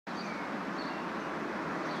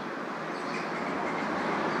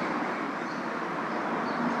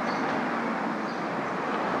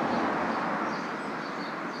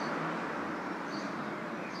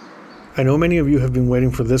I know many of you have been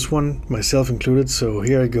waiting for this one, myself included, so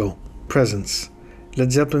here I go. Presence,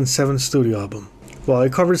 Led Zeppelin's 7th studio album. While I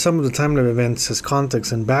covered some of the timeline events as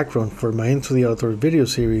context and background for my Into the Outdoor video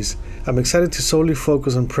series, I'm excited to solely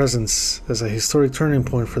focus on Presence as a historic turning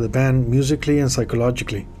point for the band musically and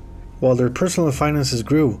psychologically. While their personal finances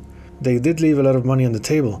grew, they did leave a lot of money on the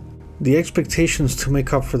table. The expectations to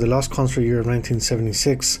make up for the lost concert year of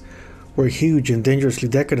 1976 were huge and dangerously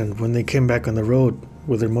decadent when they came back on the road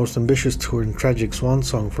with their most ambitious tour and tragic swan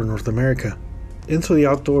song for North America. Into the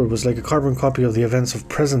Outdoor was like a carbon copy of the events of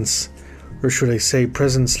Presence, or should I say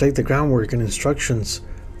Presence laid the groundwork and instructions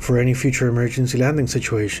for any future emergency landing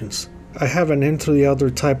situations. I have an Into the Outdoor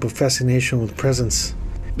type of fascination with Presence.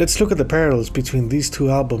 Let's look at the parallels between these two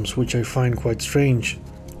albums, which I find quite strange.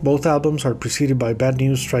 Both albums are preceded by bad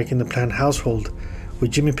news striking the Plant household,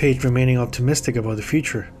 with Jimmy Page remaining optimistic about the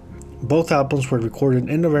future. Both albums were recorded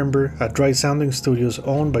in November at dry sounding studios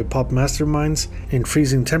owned by pop masterminds in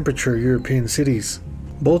freezing temperature European cities.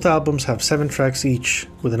 Both albums have 7 tracks each,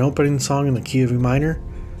 with an opening song in the key of E minor,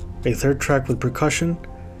 a third track with percussion,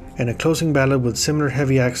 and a closing ballad with similar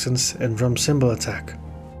heavy accents and drum cymbal attack.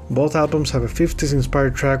 Both albums have a 50s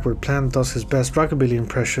inspired track where Plant does his best rockabilly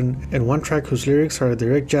impression, and one track whose lyrics are a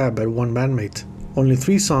direct jab at one bandmate. Only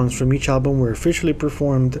 3 songs from each album were officially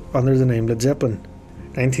performed under the name Led Zeppelin.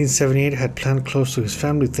 1978 had Plant close to his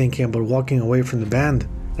family thinking about walking away from the band.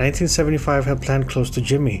 1975 had Plant close to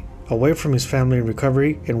Jimmy, away from his family in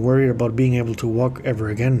recovery and worried about being able to walk ever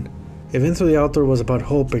again. If Into the Outdoor was about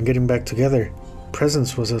hope and getting back together,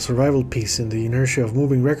 Presence was a survival piece in the inertia of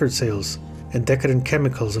moving record sales and decadent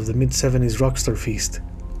chemicals of the mid-70s rockstar feast.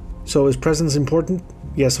 So is Presence important?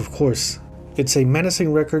 Yes, of course. It's a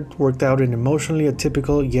menacing record worked out in emotionally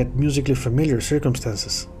atypical yet musically familiar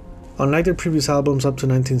circumstances. Unlike their previous albums up to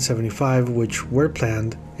 1975, which were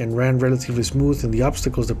planned and ran relatively smooth in the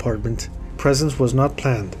obstacles department, Presence was not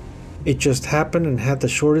planned. It just happened and had the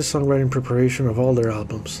shortest songwriting preparation of all their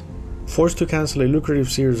albums. Forced to cancel a lucrative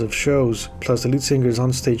series of shows, plus the lead singer's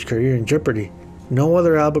onstage career in jeopardy, no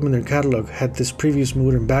other album in their catalog had this previous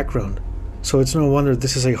mood and background, so it's no wonder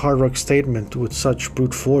this is a hard rock statement with such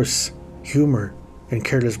brute force, humor, and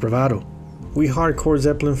careless bravado. We hardcore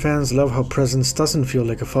Zeppelin fans love how Presence doesn't feel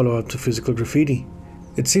like a follow-up to Physical Graffiti.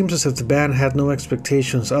 It seems as if the band had no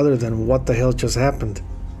expectations other than what the hell just happened.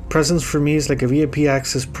 Presence for me is like a VIP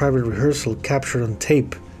access private rehearsal captured on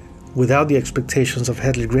tape, without the expectations of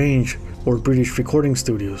Headley Grange or British recording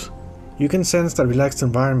studios. You can sense that relaxed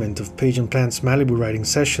environment of Page and Plant's Malibu writing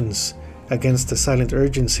sessions against the silent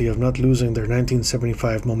urgency of not losing their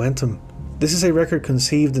 1975 momentum. This is a record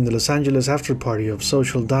conceived in the Los Angeles afterparty of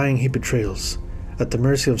social dying hippie trails, at the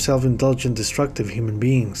mercy of self-indulgent destructive human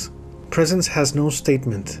beings. Presence has no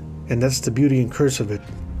statement, and that's the beauty and curse of it.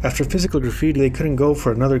 After Physical Graffiti, they couldn't go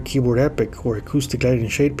for another keyboard epic or acoustic light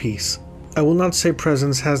and shade piece. I will not say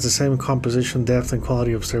Presence has the same composition depth and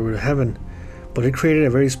quality of Stairway to Heaven, but it created a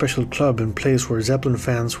very special club and place where Zeppelin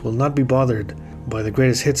fans will not be bothered by the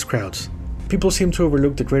greatest hits crowds. People seem to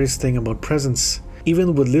overlook the greatest thing about Presence.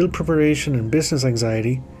 Even with little preparation and business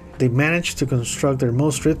anxiety, they managed to construct their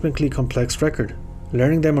most rhythmically complex record.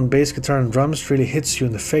 Learning them on bass guitar and drums really hits you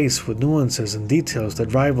in the face with nuances and details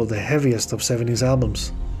that rival the heaviest of 70s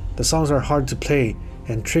albums. The songs are hard to play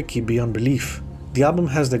and tricky beyond belief. The album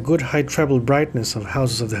has the good high treble brightness of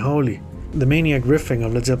Houses of the Holy, the maniac riffing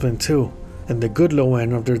of Led Zeppelin 2, and the good low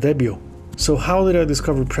end of their debut. So how did I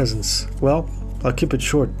discover Presence? Well, I'll keep it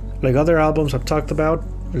short. Like other albums I've talked about,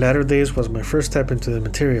 Latter Days was my first step into the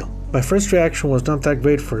material. My first reaction was not that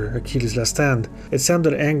great for Achilles' Last Stand. It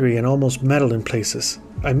sounded angry and almost metal in places.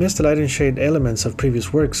 I missed the light and shade elements of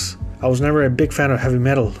previous works. I was never a big fan of heavy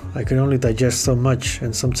metal. I could only digest so much,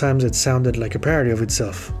 and sometimes it sounded like a parody of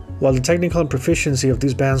itself. While the technical proficiency of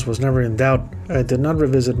these bands was never in doubt, I did not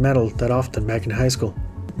revisit metal that often back in high school.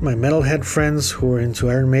 My metalhead friends who were into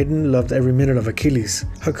Iron Maiden loved every minute of Achilles.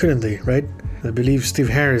 How couldn't they, right? I believe Steve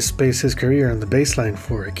Harris based his career on the bass line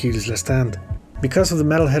for Achilles' Last Stand. Because of the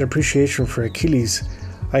metalhead appreciation for Achilles,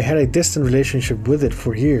 I had a distant relationship with it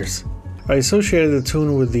for years. I associated the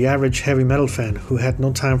tune with the average heavy metal fan who had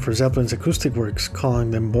no time for Zeppelin's acoustic works,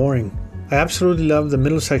 calling them boring. I absolutely loved the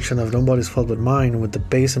middle section of Nobody's Fault But Mine, with the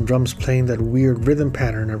bass and drums playing that weird rhythm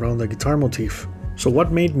pattern around the guitar motif. So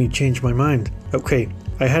what made me change my mind? Okay,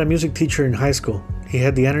 I had a music teacher in high school. He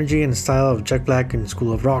had the energy and style of Jack Black in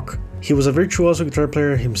School of Rock. He was a virtuoso guitar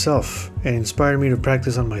player himself and inspired me to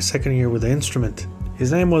practice on my second year with the instrument.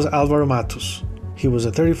 His name was Alvaro Matos. He was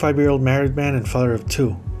a 35-year-old married man and father of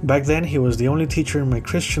 2. Back then, he was the only teacher in my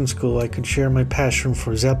Christian school I could share my passion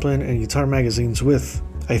for Zeppelin and guitar magazines with.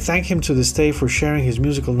 I thank him to this day for sharing his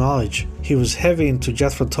musical knowledge. He was heavy into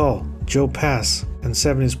Jethro Tull, Joe Pass, and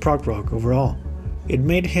 70s prog rock overall. It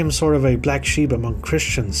made him sort of a black sheep among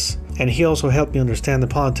Christians, and he also helped me understand the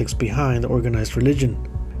politics behind organized religion.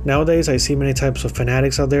 Nowadays, I see many types of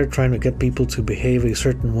fanatics out there trying to get people to behave a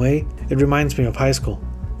certain way. It reminds me of high school.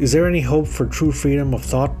 Is there any hope for true freedom of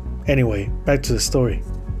thought? Anyway, back to the story.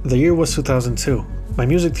 The year was 2002. My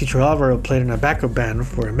music teacher Alvaro played in a backup band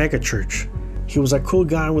for a mega church. He was a cool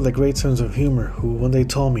guy with a great sense of humor who one day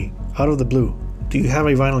told me, out of the blue, "Do you have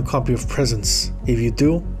a vinyl copy of Presence? If you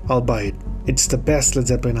do, I'll buy it. It's the best Led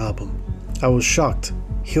Zeppelin album." I was shocked.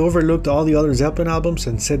 He overlooked all the other Zeppelin albums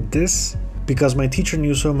and said this? Because my teacher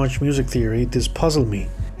knew so much music theory, this puzzled me,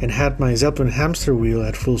 and had my Zeppelin hamster wheel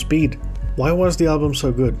at full speed. Why was the album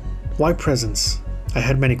so good? Why Presence? I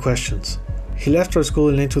had many questions. He left our school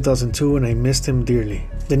in late 2002 and I missed him dearly.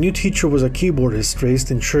 The new teacher was a keyboardist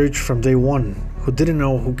raised in church from day one, who didn't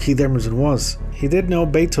know who Keith Emerson was. He did know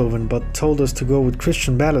Beethoven but told us to go with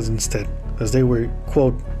Christian ballads instead, as they were,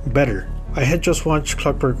 quote, better. I had just watched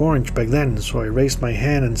Clockwork Orange back then, so I raised my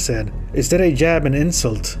hand and said, "Is that a jab and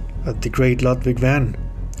insult at the great Ludwig van?"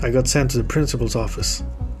 I got sent to the principal's office.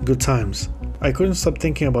 Good times. I couldn't stop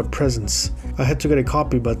thinking about Presence. I had to get a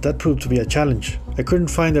copy, but that proved to be a challenge. I couldn't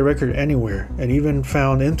find the record anywhere, and even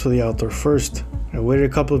found Into the Outdoor first. I waited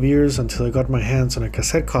a couple of years until I got my hands on a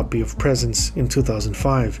cassette copy of Presence in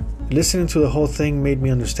 2005. Listening to the whole thing made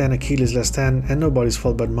me understand Achilles' Last Stand and Nobody's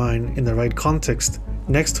Fault But Mine in the right context,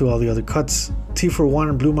 next to all the other cuts. T for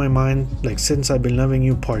One blew my mind like Since I've Been Loving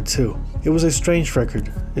You Part 2. It was a strange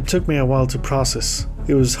record. It took me a while to process.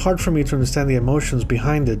 It was hard for me to understand the emotions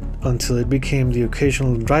behind it until it became the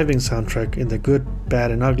occasional driving soundtrack in the good,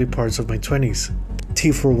 bad and ugly parts of my 20s.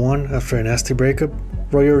 T for One after a nasty breakup.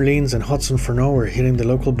 Roy Orleans and Hudson Furneaux were hitting the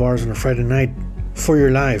local bars on a Friday night. For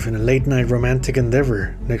Your Life in a late night romantic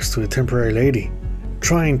endeavor next to a temporary lady.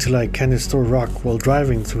 Trying to like Candy Store Rock while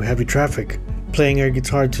driving through heavy traffic. Playing air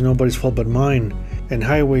guitar to Nobody's Fault But Mine. And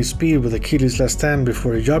Highway Speed with Achilles' Last Stand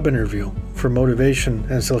before a job interview for motivation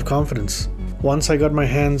and self-confidence. Once I got my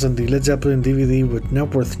hands on the Led Zeppelin DVD with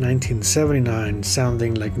Knepworth 1979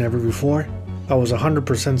 sounding like never before, I was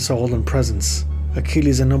 100% sold on Presence.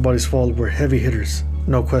 Achilles and Nobody's Fault were heavy hitters,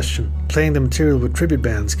 no question. Playing the material with tribute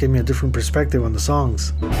bands gave me a different perspective on the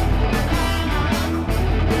songs.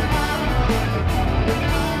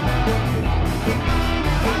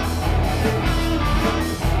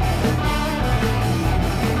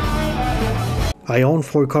 I own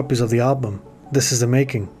 4 copies of the album. This is the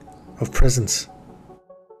making of Presence.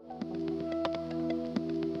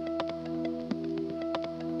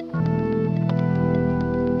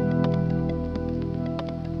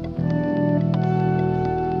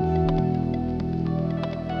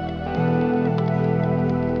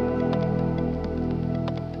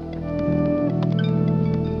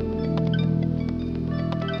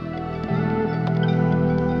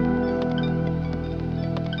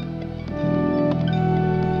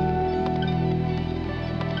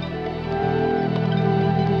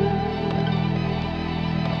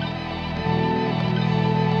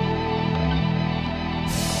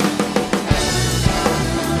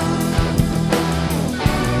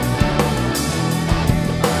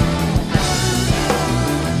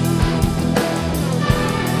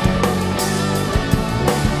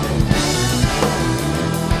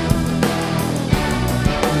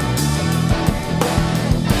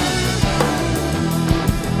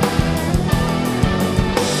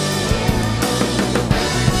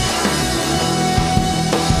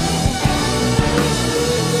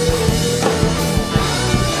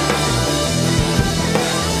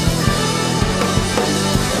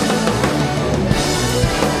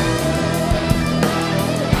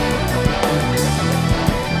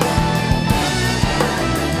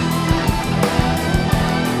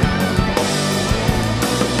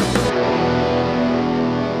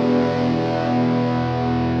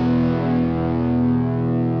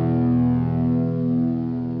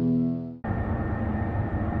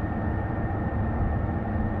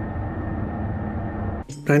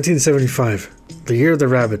 "1975, the year of the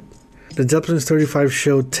rabbit. The Zeppelin's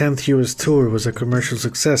 35-show 10th US tour was a commercial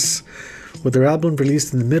success, with their album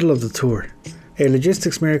released in the middle of the tour, a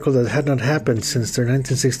logistics miracle that had not happened since their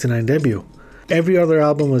 1969 debut. Every other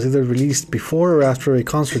album was either released before or after a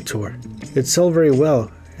concert tour. It sold very well,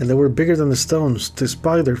 and they were bigger than the Stones,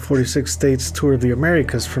 despite their 46 states tour of the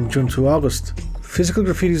Americas from June to August. Physical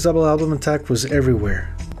Graffiti's double album attack was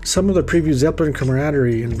everywhere. Some of the previous Zeppelin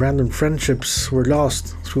camaraderie and random friendships were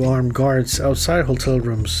lost through armed guards outside hotel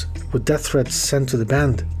rooms, with death threats sent to the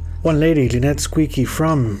band. One lady, Lynette Squeaky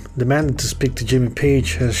From, demanded to speak to Jimmy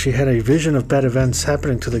Page as she had a vision of bad events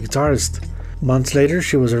happening to the guitarist. Months later,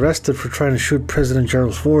 she was arrested for trying to shoot President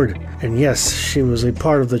Gerald Ford, and yes, she was a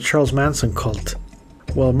part of the Charles Manson cult.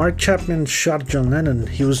 While Mark Chapman shot John Lennon,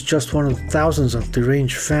 he was just one of thousands of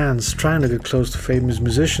deranged fans trying to get close to famous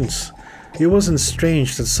musicians. It wasn't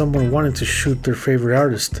strange that someone wanted to shoot their favorite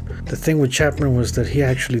artist. The thing with Chapman was that he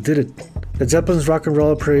actually did it. Led Zeppelin's rock and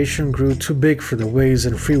roll operation grew too big for the ways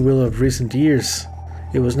and free will of recent years.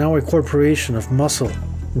 It was now a corporation of muscle,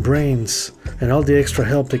 brains, and all the extra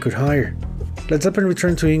help they could hire. Led Zeppelin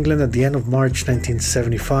returned to England at the end of March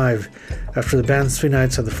 1975, after the band's 3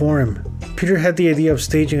 nights at the Forum. Peter had the idea of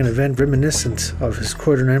staging an event reminiscent of his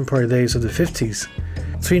Quarter Empire days of the 50s.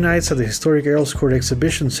 3 nights at the historic Earl's Court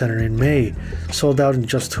Exhibition Center in May sold out in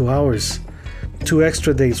just 2 hours. 2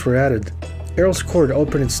 extra dates were added. Earl's Court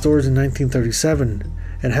opened its doors in 1937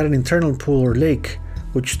 and had an internal pool or lake,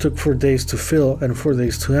 which took 4 days to fill and 4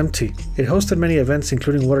 days to empty. It hosted many events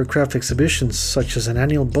including watercraft exhibitions such as an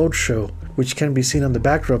annual boat show, which can be seen on the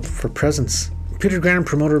backdrop for presents. Peter Grant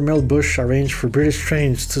promoter Mel Bush arranged for British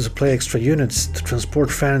trains to supply extra units to transport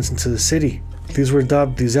fans into the city. These were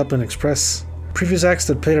dubbed the Zeppelin Express. Previous acts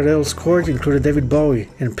that played at Earl's Court included David Bowie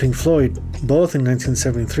and Pink Floyd, both in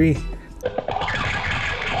 1973.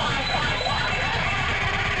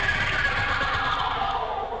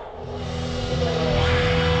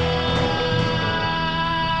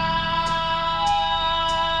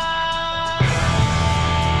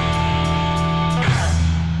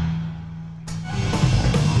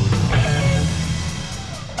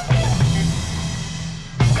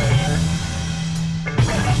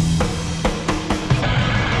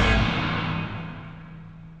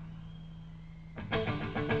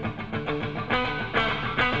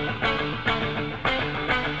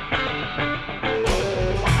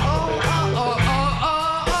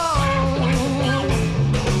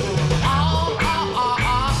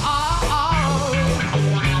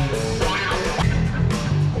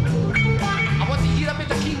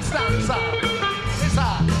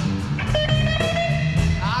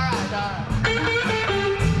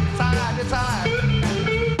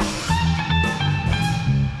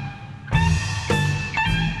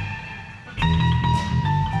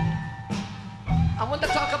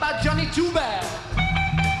 Too bad.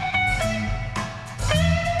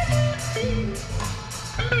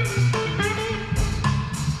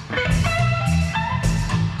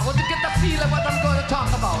 I want to get the feel of what I'm going to talk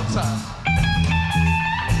about, sir.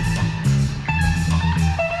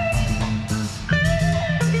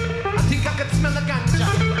 I think I can smell the ganja.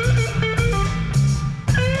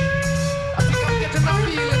 I think I'm getting the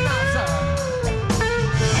feeling now, sir.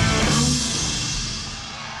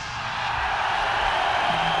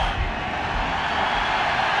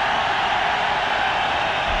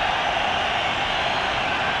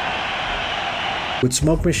 With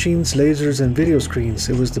smoke machines, lasers, and video screens,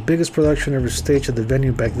 it was the biggest production ever staged at the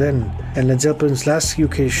venue back then, and Led Zeppelin's last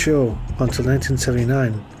UK show until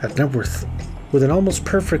 1979 at Knebworth. With an almost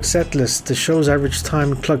perfect set list, the show's average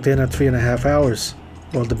time clocked in at 3.5 hours.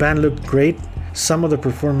 While the band looked great, some of the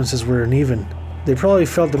performances were uneven. They probably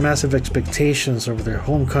felt the massive expectations of their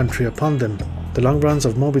home country upon them. The long runs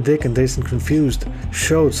of Moby Dick and Dazed and Confused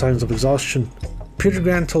showed signs of exhaustion. Peter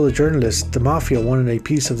Grant told a journalist the Mafia wanted a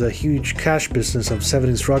piece of the huge cash business of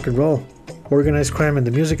 70s rock and roll. Organized crime and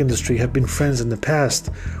the music industry have been friends in the past,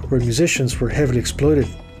 where musicians were heavily exploited.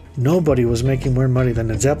 Nobody was making more money than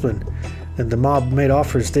Led Zeppelin, and the mob made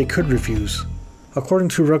offers they could refuse. According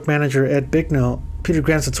to rock manager Ed Bicknell, Peter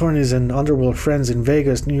Grant's attorneys and underworld friends in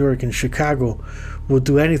Vegas, New York, and Chicago would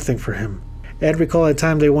do anything for him. Ed recalled a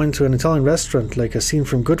time they went to an Italian restaurant like a scene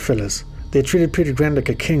from Goodfellas. They treated Peter Grant like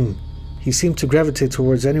a king. He seemed to gravitate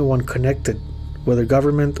towards anyone connected, whether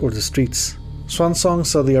government or the streets. Swan Song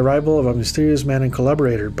saw the arrival of a mysterious man and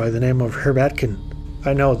collaborator by the name of Herb Atkin.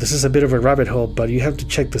 I know, this is a bit of a rabbit hole, but you have to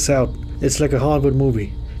check this out. It's like a Hollywood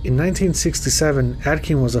movie. In 1967,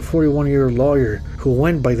 Atkin was a 41-year-old lawyer who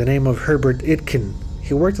went by the name of Herbert Itkin.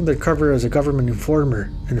 He worked undercover as a government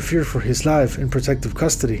informer and feared for his life in protective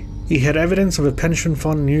custody. He had evidence of a pension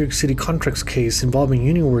fund New York City contracts case involving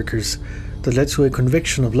union workers that led to a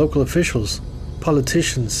conviction of local officials,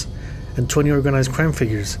 politicians, and 20 organized crime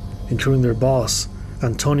figures, including their boss,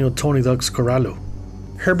 Antonio Tony Doug Scorallo.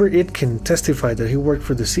 Herbert Itkin testified that he worked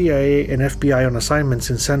for the CIA and FBI on assignments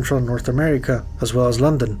in Central and North America, as well as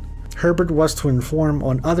London. Herbert was to inform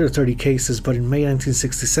on other 30 cases, but in May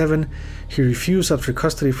 1967, he refused after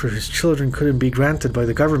custody for his children couldn't be granted by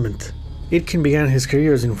the government. Itkin began his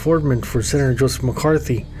career as informant for Senator Joseph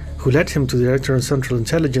McCarthy, who led him to the Director of Central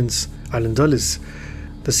Intelligence, Alan Dulles.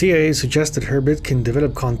 The CIA suggested Herb Itkin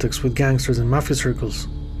develop contacts with gangsters and mafia circles.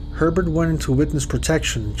 Herbert went into witness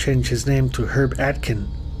protection and changed his name to Herb Atkin.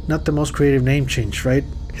 Not the most creative name change, right?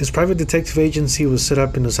 His private detective agency was set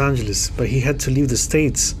up in Los Angeles, but he had to leave the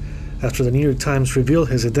States after the New York Times revealed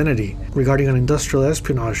his identity regarding an industrial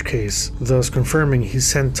espionage case, thus confirming he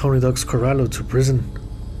sent Tony Duck's Corralo to prison.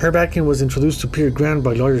 Herb Atkin was introduced to Peter Grant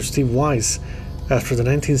by lawyer Steve Wise after the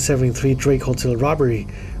 1973 Drake Hotel robbery,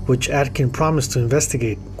 which Atkin promised to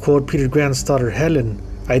investigate. Quote, Peter Grant's daughter Helen,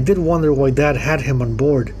 I did wonder why Dad had him on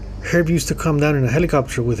board. Herb used to come down in a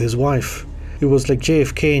helicopter with his wife. It was like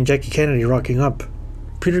JFK and Jackie Kennedy rocking up.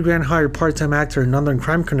 Peter Grant hired part-time actor and London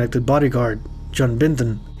crime-connected bodyguard John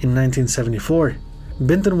Binton in 1974.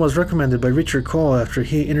 Binton was recommended by Richard Cole after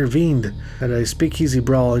he intervened at a speakeasy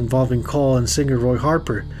brawl involving Cole and singer Roy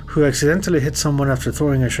Harper, who accidentally hit someone after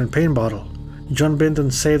throwing a champagne bottle. John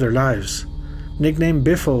Binton saved their lives. Nicknamed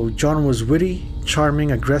Biffo, John was witty,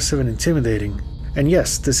 charming, aggressive, and intimidating. And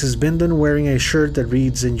yes, this is Binton wearing a shirt that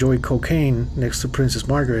reads Enjoy Cocaine next to Princess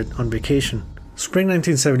Margaret on vacation. Spring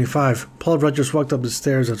 1975, Paul Rodgers walked up the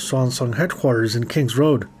stairs at Swan Song headquarters in Kings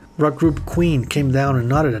Road. Rock group Queen came down and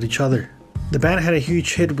nodded at each other. The band had a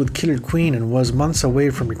huge hit with Killer Queen and was months away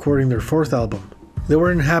from recording their fourth album. They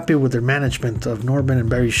weren't happy with their management of Norman and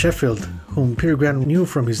Barry Sheffield, whom Peter Grant knew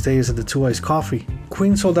from his days at the Two Eyes Coffee.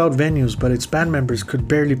 Queen sold out venues, but its band members could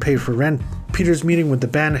barely pay for rent. Peter's meeting with the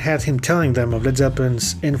band had him telling them of Led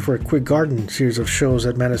Zeppelin's In for a Quick Garden series of shows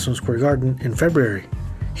at Madison Square Garden in February.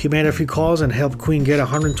 He made a few calls and helped Queen get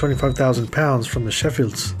 £125,000 from the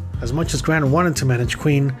Sheffields. As much as Grant wanted to manage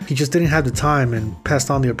Queen, he just didn't have the time and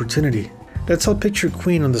passed on the opportunity. Let's all picture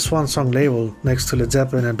Queen on the Swan Song label next to Led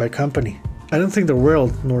Zeppelin and Bad Company. I don't think the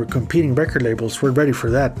world nor competing record labels were ready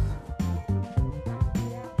for that.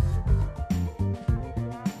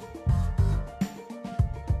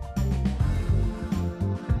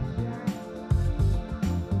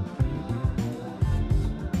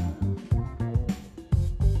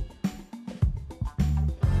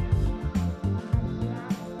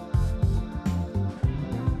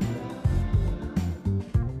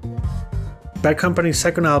 Bad Company's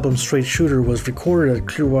second album, Straight Shooter, was recorded at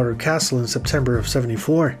Clearwater Castle in September of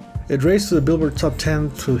 '74. It raced to the Billboard Top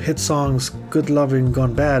 10 through hit songs Good Lovin'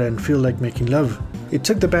 Gone Bad and Feel Like Making Love. It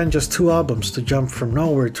took the band just 2 albums to jump from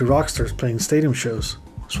nowhere to rock stars playing stadium shows.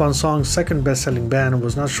 Swan Song's second best-selling band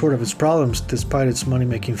was not short of its problems despite its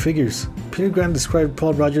money-making figures. Peter Grant described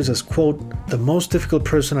Paul Rodgers as, quote, the most difficult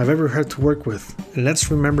person I've ever had to work with. And let's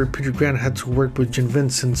remember Peter Grant had to work with Gene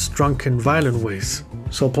Vincent's drunken, violent ways.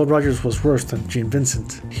 So Paul Rodgers was worse than Gene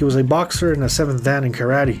Vincent. He was a boxer and a 7th dan in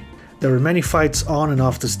karate. There were many fights on and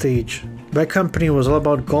off the stage. Bad Company was all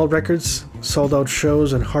about gold records, sold-out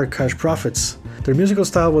shows, and hard cash profits. Their musical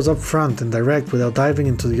style was upfront and direct without diving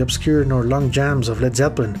into the obscure nor long jams of Led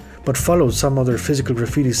Zeppelin, but followed some of their physical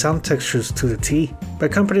graffiti sound textures to the T.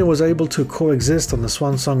 Bad Company was able to coexist on the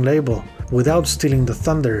Swan Song label without stealing the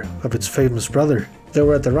thunder of its famous brother. They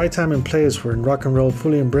were at the right time and place when rock and roll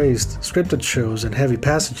fully embraced scripted shows and heavy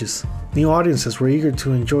passages. New audiences were eager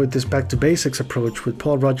to enjoy this back-to-basics approach with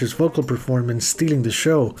Paul Rodgers' vocal performance stealing the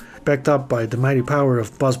show, backed up by the mighty power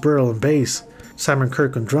of Buzz Burrell on bass, Simon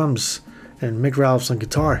Kirke on drums, and Mick Ralphs on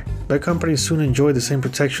guitar. Bad Company soon enjoyed the same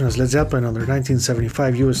protection as Led Zeppelin on their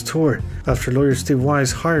 1975 US tour after lawyer Steve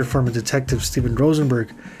Wise hired former detective Steven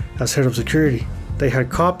Rosenberg as head of security. They had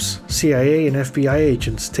cops, CIA, and FBI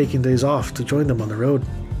agents taking days off to join them on the road.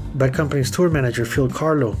 Bad Company's tour manager Phil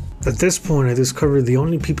Carlo. At this point, I discovered the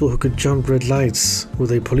only people who could jump red lights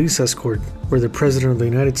with a police escort were the President of the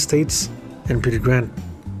United States and Peter Grant.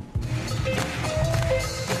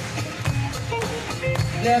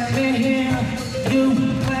 Let me hear you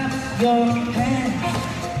clap your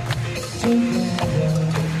hands together.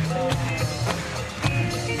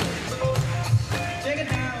 Take it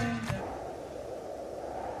down.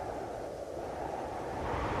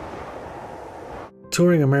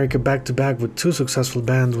 Touring America back-to-back with 2 successful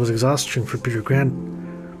bands was exhausting for Peter Grant,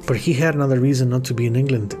 but he had another reason not to be in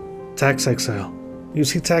England: tax exile. You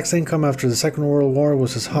see, tax income after the Second World War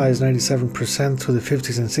was as high as 97% through the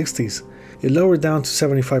 50s and 60s. It lowered down to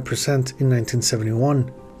 75% in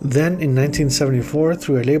 1971. Then, in 1974,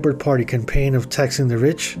 through a Labour Party campaign of taxing the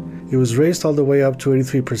rich, it was raised all the way up to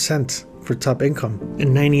 83% for top income and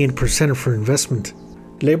 98% for investment.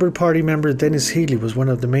 Labour Party member Dennis Heatley was one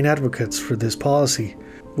of the main advocates for this policy,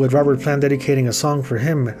 with Robert Plant dedicating a song for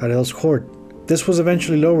him at Earl's court. This was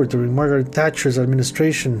eventually lowered during Margaret Thatcher's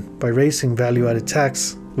administration by raising value-added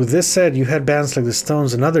tax. With this said, you had bands like the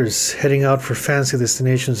Stones and others heading out for fancy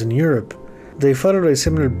destinations in Europe. They followed a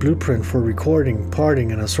similar blueprint for recording,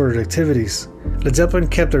 partying, and assorted activities. Led Zeppelin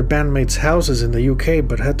kept their bandmates' houses in the UK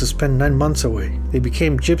but had to spend 9 months away. They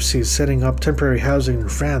became gypsies, setting up temporary housing in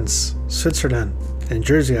France, Switzerland, and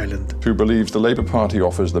Jersey Island. Who believes the Labour Party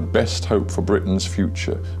offers the best hope for Britain's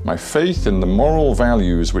future. My faith in the moral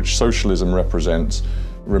values which socialism represents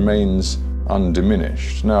remains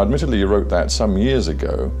undiminished. Now, admittedly, you wrote that some years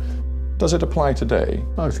ago. Does it apply today?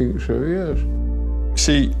 I think so, yes.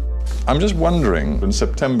 See, I'm just wondering, in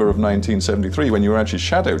September of 1973, when you were actually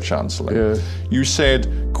Shadow Chancellor, you said,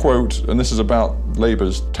 quote, and this is about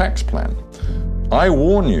Labour's tax plan, "I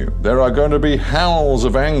warn you, there are going to be howls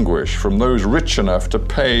of anguish from those rich enough to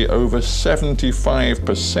pay over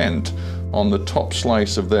 75% on the top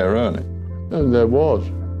slice of their earning." And there was.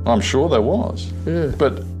 I'm sure there was. Yeah.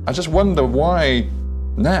 But I just wonder why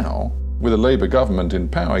now, with a Labour government in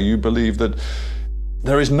power, you believe that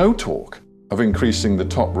there is no talk of increasing the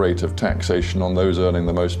top rate of taxation on those earning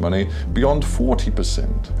the most money beyond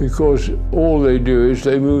 40%. Because all they do is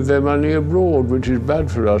they move their money abroad, which is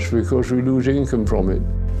bad for us because we lose income from it.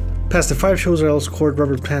 Past the 5 shows at Earl's court,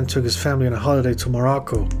 Robert Plant took his family on a holiday to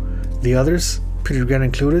Morocco. The others, Peter Grant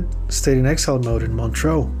included, stayed in exile mode in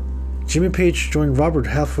Montreux. Jimmy Page joined Robert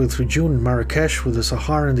halfway through June in Marrakesh with the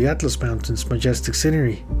Sahara and the Atlas Mountains' majestic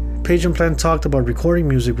scenery. Page and Plant talked about recording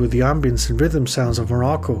music with the ambience and rhythm sounds of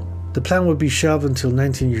Morocco. The plan would be shelved until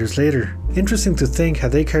 19 years later. Interesting to think,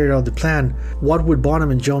 had they carried out the plan, what would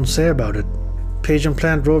Bonham and Jones say about it? Page and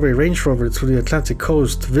Plant drove a Range Rover through the Atlantic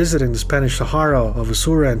coast, visiting the Spanish Sahara of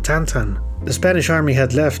Usura and Tantan. The Spanish army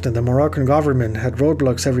had left and the Moroccan government had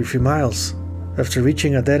roadblocks every few miles. After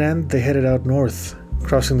reaching a dead end, they headed out north,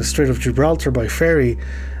 crossing the Strait of Gibraltar by ferry,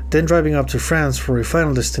 then driving up to France for a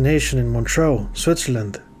final destination in Montreux,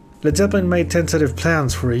 Switzerland. Led Zeppelin made tentative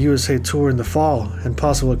plans for a USA tour in the fall and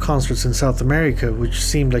possible concerts in South America, which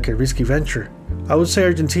seemed like a risky venture. I would say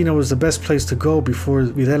Argentina was the best place to go before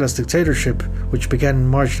Videla's dictatorship, which began in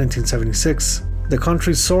March 1976. The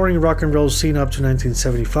country's soaring rock and roll scene up to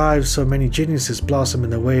 1975 saw many geniuses blossom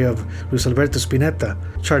in the way of Luis Alberto Spinetta,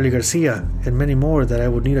 Charlie Garcia, and many more that I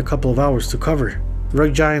would need a couple of hours to cover.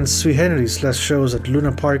 Rock giants Sui Generis' last shows at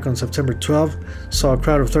Luna Park on September 12 saw a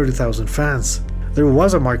crowd of 30,000 fans. There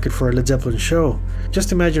was a market for a Led Zeppelin show.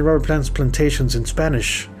 Just imagine Robert Plant's Plantations in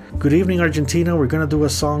Spanish. Good evening, Argentina, we're gonna do a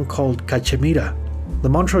song called Cachemira. The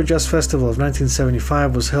Montreux Jazz Festival of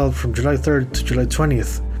 1975 was held from July 3rd to July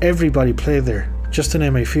 20th. Everybody played there, just to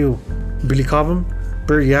name a few. Billy Cobham,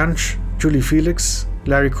 Bert Jansch, Julie Felix,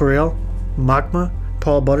 Larry Coryell, Magma,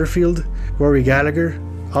 Paul Butterfield, Rory Gallagher,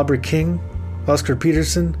 Albert King, Oscar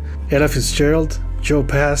Peterson, Ella Fitzgerald, Joe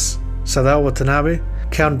Pass, Sadao Watanabe,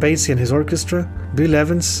 Count Basie and his orchestra, Bill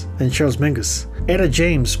Evans, and Charles Mingus. Etta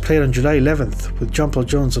James played on July 11th with John Paul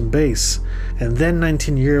Jones on bass, and then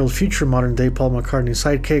 19-year-old future modern-day Paul McCartney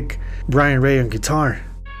sidekick Brian Ray on guitar.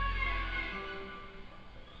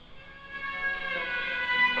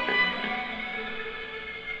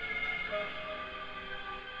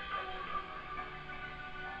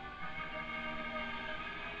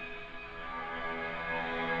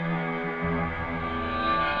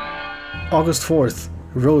 August 4th,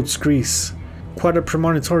 Rhodes, Greece. Quite a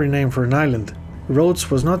premonitory name for an island. Rhodes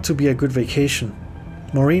was not to be a good vacation.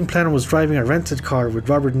 Maureen Plant was driving a rented car with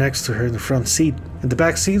Robert next to her in the front seat. In the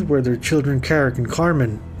back seat were their children Carrick and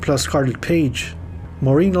Carmen, plus Scarlett Page.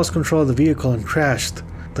 Maureen lost control of the vehicle and crashed.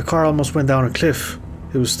 The car almost went down a cliff.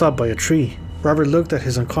 It was stopped by a tree. Robert looked at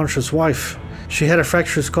his unconscious wife. She had a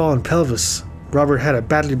fractured skull and pelvis. Robert had a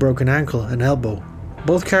badly broken ankle and elbow.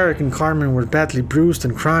 Both Carrick and Carmen were badly bruised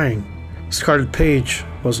and crying. Scarlett Page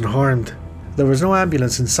wasn't harmed. There was no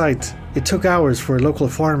ambulance in sight. It took hours for a local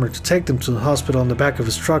farmer to take them to the hospital on the back of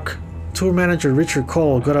his truck. Tour manager Richard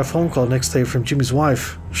Cole got a phone call next day from Jimmy's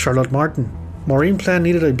wife, Charlotte Martin. Maureen Plant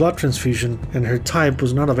needed a blood transfusion and her type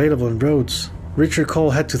was not available in Rhodes. Richard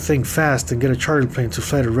Cole had to think fast and get a charter plane to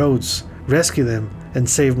fly to Rhodes, rescue them, and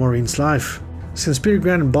save Maureen's life. Since Peter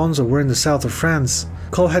Grant and Bonzo were in the south of France,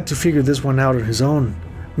 Cole had to figure this one out on his own,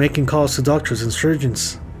 making calls to doctors and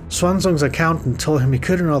surgeons. Swansong's accountant told him he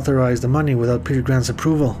couldn't authorize the money without Peter Grant's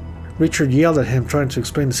approval. Richard yelled at him, trying to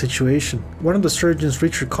explain the situation. One of the surgeons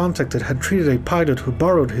Richard contacted had treated a pilot who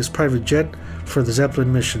borrowed his private jet for the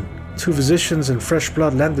Zeppelin mission. 2 physicians and fresh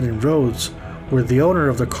blood landed in Rhodes, where the owner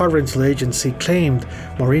of the car rental agency claimed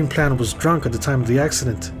Maureen Plant was drunk at the time of the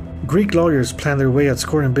accident. Greek lawyers planned their way at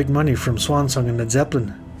scoring big money from Swansong and Led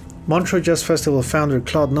Zeppelin. Montreux Jazz Festival founder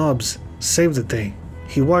Claude Nobbs saved the day.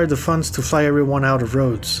 He wired the funds to fly everyone out of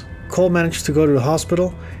Rhodes. Cole managed to go to the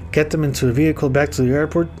hospital, get them into a vehicle back to the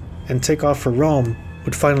airport, and take off for Rome,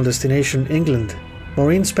 with final destination England.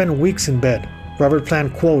 Maureen spent weeks in bed. Robert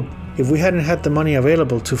Plant, quote, "If we hadn't had the money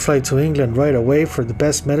available to fly to England right away for the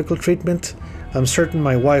best medical treatment, I'm certain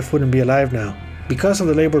my wife wouldn't be alive now." Because of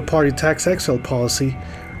the Labour Party tax exile policy,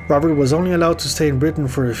 Robert was only allowed to stay in Britain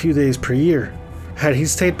for a few days per year. Had he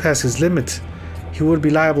stayed past his limit, he would be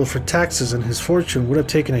liable for taxes and his fortune would have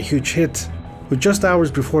taken a huge hit. With just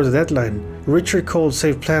hours before the deadline, Richard Cole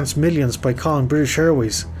saved Plant's millions by calling British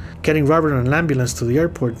Airways, getting Robert on an ambulance to the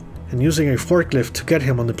airport, and using a forklift to get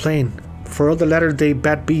him on the plane. For all the latter-day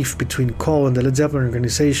bad beef between Cole and the Led Zeppelin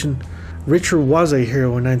organization, Richard was a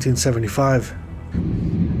hero in 1975.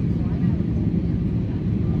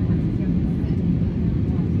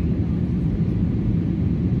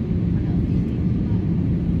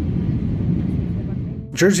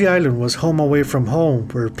 Jersey Island was home away from home,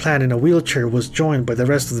 where Plant in a wheelchair was joined by the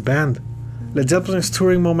rest of the band. Led Zeppelin's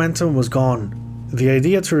touring momentum was gone. The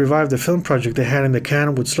idea to revive the film project they had in the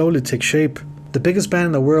can would slowly take shape. The biggest band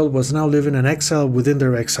in the world was now living in exile within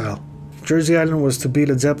their exile. Jersey Island was to be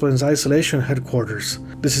Led Zeppelin's isolation headquarters.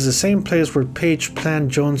 This is the same place where Page, Plant,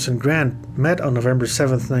 Jones and Grant met on November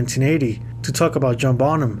 7, 1980 to talk about John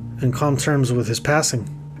Bonham and come terms with his passing.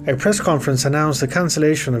 A press conference announced the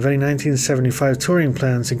cancellation of any 1975 touring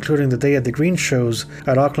plans, including the Day at the Green shows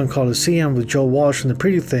at Auckland Coliseum with Joe Walsh and the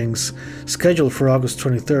Pretty Things, scheduled for August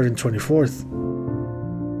 23rd and 24th.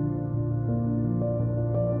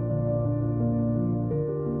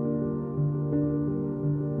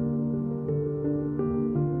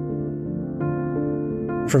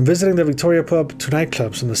 From visiting the Victoria pub to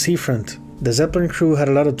nightclubs on the seafront, the Zeppelin crew had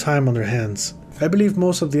a lot of time on their hands. I believe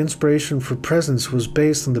most of the inspiration for Presence was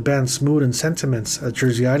based on the band's mood and sentiments at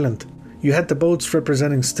Jersey Island. You had the boats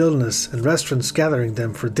representing stillness and restaurants gathering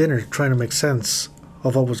them for dinner trying to make sense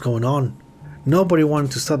of what was going on. Nobody wanted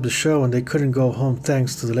to stop the show and they couldn't go home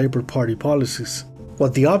thanks to the Labour Party policies.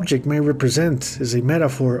 What the object may represent is a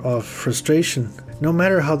metaphor of frustration. No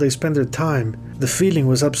matter how they spent their time, the feeling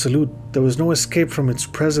was absolute. There was no escape from its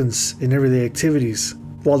presence in everyday activities.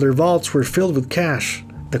 While their vaults were filled with cash,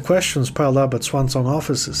 the questions piled up at Swan Song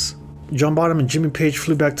offices. John Bonham and Jimmy Page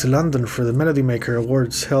flew back to London for the Melody Maker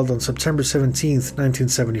Awards held on September 17,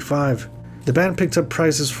 1975. The band picked up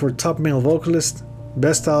prizes for Top Male Vocalist,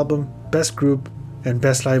 Best Album, Best Group, and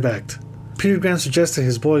Best Live Act. Peter Grant suggested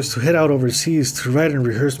his boys to head out overseas to write and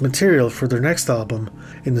rehearse material for their next album,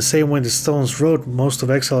 in the same way the Stones wrote most of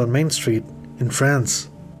Exile on Main Street in France.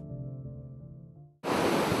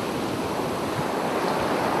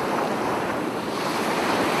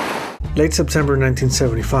 Late September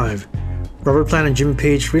 1975, Robert Plant and Jimmy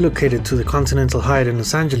Page relocated to the Continental Hyatt in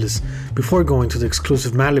Los Angeles before going to the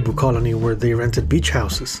exclusive Malibu colony where they rented beach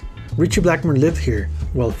houses. Ritchie Blackmore lived here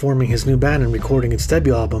while forming his new band and recording its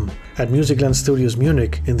debut album at Musicland Studios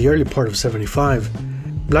Munich in the early part of '75.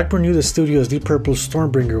 Blackmore knew the studio as Deep Purple's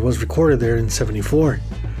Stormbringer was recorded there in '74.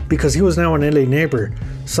 Because he was now an LA neighbor,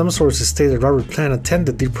 some sources state that Robert Plant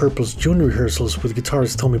attended Deep Purple's June rehearsals with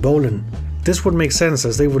guitarist Tommy Bolin. This would make sense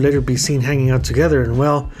as they would later be seen hanging out together, and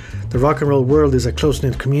well, the rock and roll world is a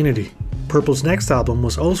close-knit community. Purple's next album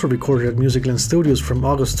was also recorded at Musicland Studios from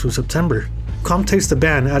August to September. Come Taste the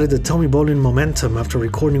Band added the Tommy Bolin momentum after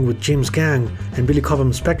recording with James Gang and Billy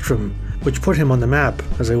Cobham's Spectrum, which put him on the map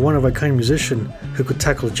as a one-of-a-kind musician who could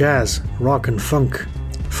tackle jazz, rock and funk.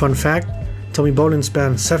 Fun fact, Tommy Bolin's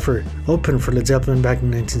band Zephyr opened for Led Zeppelin back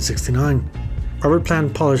in 1969. Robert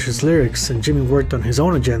Plant polished his lyrics and Jimmy worked on his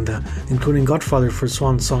own agenda, including Godfather for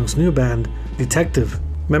Swan Song's new band, Detective.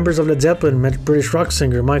 Members of Led Zeppelin met British rock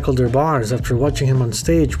singer Michael Derbars after watching him on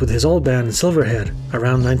stage with his old band Silverhead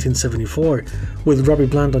around 1974, with Robbie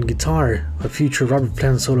Blunt on guitar, a future Robert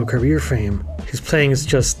Plant solo career fame. His playing is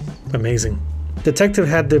just amazing. Detective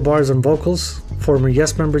had Derbars on vocals, former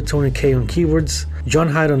Yes member Tony Kaye on keyboards, John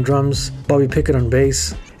Hyde on drums, Bobby Pickett on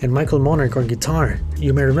bass, and Michael Monarch on guitar.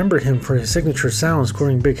 You may remember him for his signature sound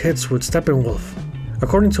scoring big hits with Steppenwolf.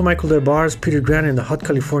 According to Michael Derbars, Peter Grant in the hot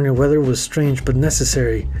California weather was strange but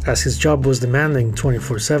necessary, as his job was demanding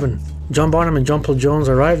 24/7. John Bonham and John Paul Jones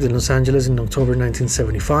arrived in Los Angeles in October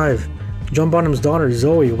 1975. John Bonham's daughter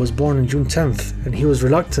Zoe was born on June 10th, and he was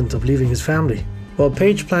reluctant of leaving his family. While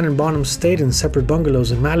Page, Plant and Bonham stayed in separate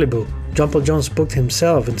bungalows in Malibu, John Paul Jones booked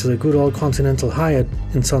himself into the good old Continental Hyatt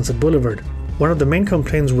in Sunset Boulevard. One of the main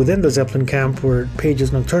complaints within the Zeppelin camp were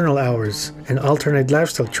Page's nocturnal hours and alternate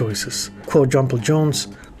lifestyle choices. Quote John Paul Jones,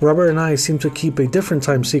 "Robert and I seem to keep a different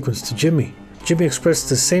time sequence to Jimmy." Jimmy expressed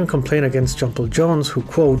the same complaint against John Paul Jones, who,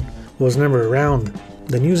 quote, "was never around."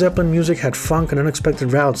 The new Zeppelin music had funk and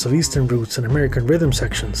unexpected routes of Eastern roots and American rhythm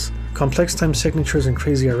sections, complex time signatures and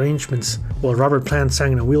crazy arrangements, while Robert Plant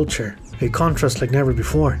sang in a wheelchair, a contrast like never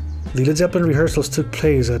before. The Led Zeppelin rehearsals took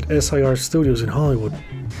place at SIR Studios in Hollywood.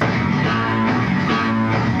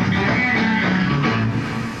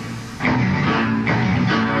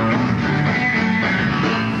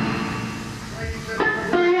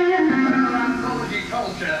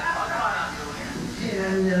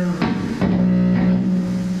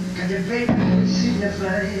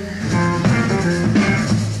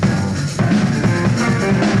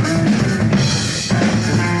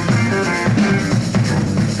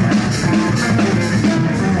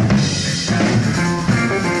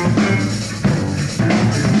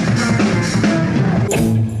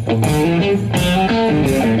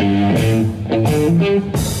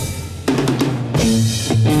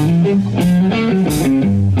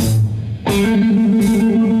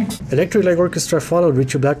 Electric Light Orchestra followed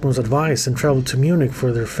Ritchie Blackmore's advice and traveled to Munich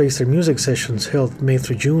for their Face Their Music sessions held May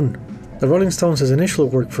through June. The Rolling Stones' initial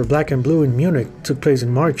work for Black and Blue in Munich took place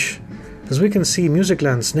in March. As we can see,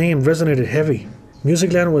 Musicland's name resonated heavy.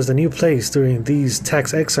 Musicland was the new place during these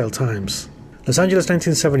tax exile times. Los Angeles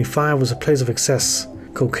 1975 was a place of excess: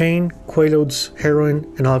 cocaine, quaaludes,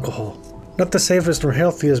 heroin, and alcohol. Not the safest nor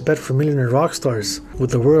healthiest bet for millionaire rock stars, with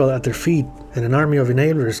the world at their feet and an army of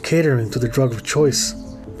enablers catering to the drug of choice.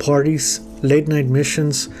 Parties, late-night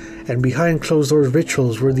missions, and behind-closed-doors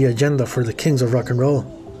rituals were the agenda for the kings of rock and roll.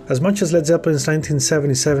 As much as Led Zeppelin's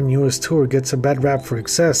 1977 US tour gets a bad rap for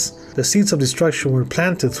excess, the seeds of destruction were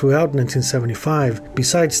planted throughout 1975,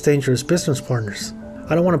 besides dangerous business partners.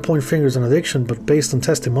 I don't want to point fingers on addiction, but based on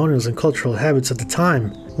testimonials and cultural habits at the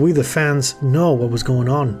time, we the fans know what was going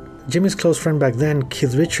on. Jimmy's close friend back then,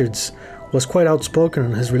 Keith Richards, was quite outspoken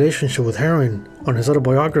on his relationship with heroin on his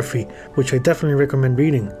autobiography, which I definitely recommend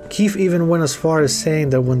reading. Keith even went as far as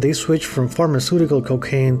saying that when they switched from pharmaceutical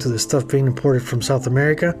cocaine to the stuff being imported from South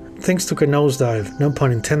America, things took a nosedive, no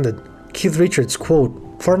pun intended. Keith Richards, quote,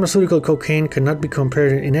 "Pharmaceutical cocaine cannot be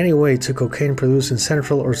compared in any way to cocaine produced in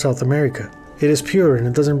Central or South America. It is pure and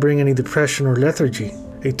it doesn't bring any depression or lethargy.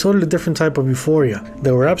 A totally different type of euphoria.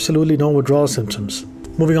 There were absolutely no withdrawal symptoms."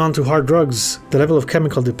 Moving on to hard drugs, the level of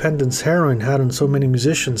chemical dependence heroin had on so many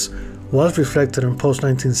musicians was reflected on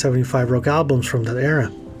post-1975 rock albums from that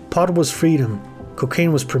era. Pot was freedom,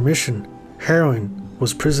 cocaine was permission, heroin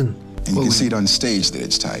was prison. And you can see it on stage that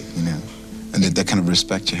it's tight, you know, and that kind of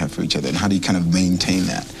respect you have for each other. And how do you kind of maintain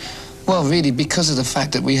that? Well, really, because of the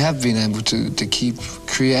fact that we have been able to keep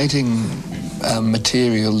creating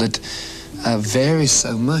material that varies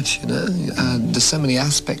so much, you know. There's so many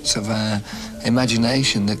aspects of our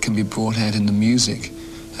imagination that can be brought out in the music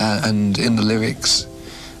and in the lyrics,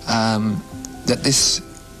 that this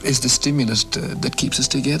is the stimulus that keeps us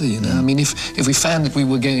together, you know. I mean, if we found that we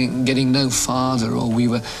were getting no farther, or we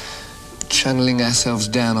were channeling ourselves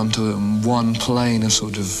down onto one plane, a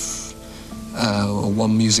sort of or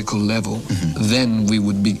one musical level, then we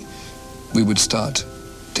would start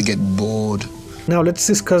to get bored. Now let's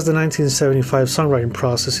discuss the 1975 songwriting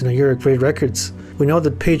process in A Year at Great Records. We know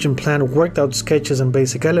that Page and Plant worked out sketches and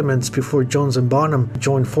basic elements before Jones and Bonham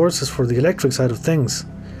joined forces for the electric side of things.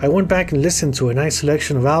 I went back and listened to a nice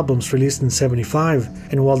selection of albums released in '75,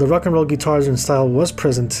 and while the rock and roll guitars and style was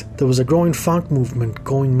present, there was a growing funk movement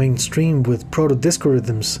going mainstream with proto-disco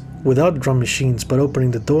rhythms, without drum machines but opening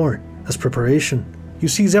the door as preparation. You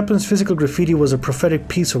see, Zeppelin's physical graffiti was a prophetic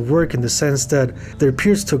piece of work in the sense that their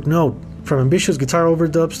peers took note. From ambitious guitar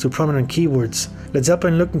overdubs to prominent keyboards, Led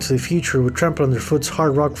Zeppelin looked into the future with trampled underfoot's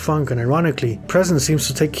hard rock funk, and ironically, Presence seems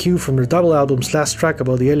to take cue from their double album's last track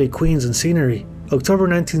about the LA Queens and scenery. October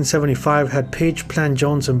 1975 had Page, Plant,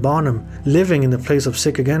 Jones and Bonham living in the place of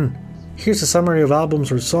Sick Again. Here's a summary of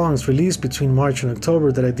albums or songs released between March and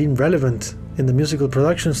October that I deemed relevant in the musical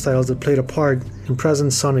production styles that played a part in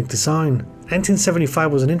Present's sonic design.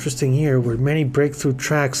 1975 was an interesting year where many breakthrough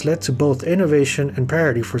tracks led to both innovation and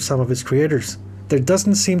parody for some of its creators. There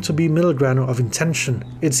doesn't seem to be middle ground of intention.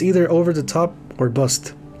 It's either over the top or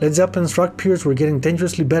bust. Led Zeppelin's rock peers were getting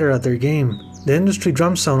dangerously better at their game. The industry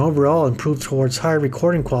drum sound overall improved towards higher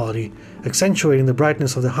recording quality, accentuating the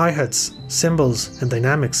brightness of the hi-hats, cymbals, and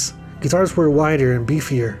dynamics. Guitars were wider and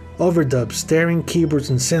beefier, overdubs, daring keyboards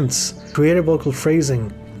and synths, creative vocal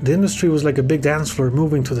phrasing. The industry was like a big dance floor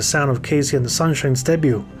moving to the sound of Casey and the Sunshine's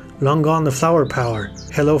debut. Long gone the flower power,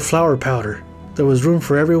 hello flower powder. There was room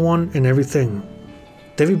for everyone and everything.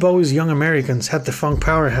 David Bowie's Young Americans had the funk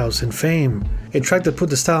powerhouse and Fame, a track that put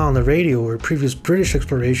the style on the radio where previous British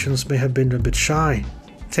explorations may have been a bit shy.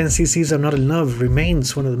 10cc's I'm Not in Love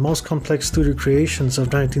remains one of the most complex studio creations of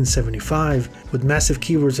 1975, with massive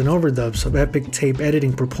keyboards and overdubs of epic tape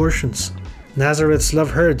editing proportions. Nazareth's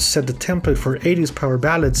Love Hurts set the template for 80s power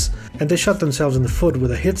ballads, and they shot themselves in the foot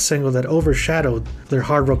with a hit single that overshadowed their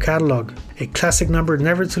hard rock catalog. A classic number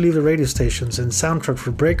never to leave the radio stations and soundtrack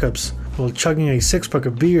for breakups while chugging a six-pack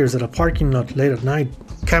of beers at a parking lot late at night.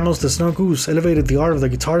 Camel's The Snow Goose elevated the art of the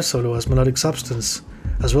guitar solo as melodic substance,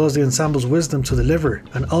 as well as the ensemble's wisdom to deliver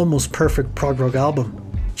an almost perfect prog rock album.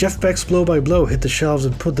 Jeff Beck's Blow by Blow hit the shelves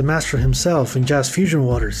and put the master himself in jazz fusion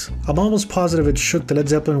waters. I'm almost positive it shook the Led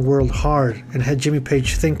Zeppelin world hard and had Jimmy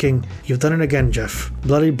Page thinking, "You've done it again, Jeff.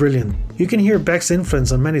 Bloody brilliant." You can hear Beck's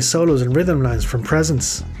influence on many solos and rhythm lines from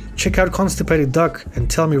Presence. Check out Constipated Duck and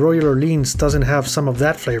tell me Royal Orleans doesn't have some of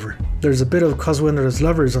that flavor. There's a bit of Cos Winder's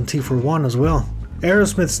Lovers on T41 as well.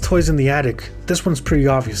 Aerosmith's Toys in the Attic. This one's pretty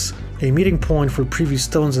obvious. A meeting point for previous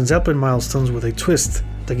Stones and Zeppelin milestones with a twist.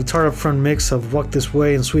 The guitar up-front mix of Walk This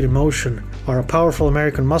Way and Sweet Emotion are a powerful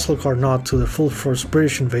American muscle car nod to the full-force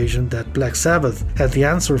British invasion that Black Sabbath had the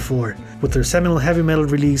answer for with their seminal heavy metal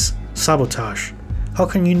release, Sabotage. How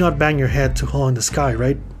can you not bang your head to Hole in the Sky,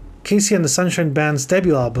 right? Casey and the Sunshine Band's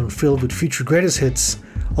debut album, filled with future greatest hits,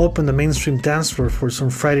 opened the mainstream dance floor for some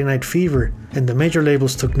Friday Night Fever, and the major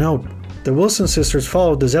labels took note. The Wilson sisters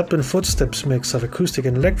followed the Zeppelin footsteps mix of acoustic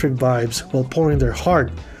and electric vibes while pouring their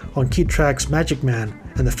heart on key tracks Magic Man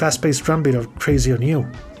and the fast-paced drum beat of Crazy on You.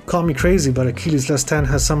 Call me crazy, but Achilles' Last Stand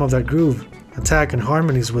has some of that groove, attack and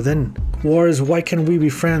harmonies within. War's Why Can't We Be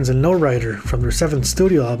Friends and Lowrider from their 7th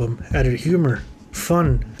studio album added humor,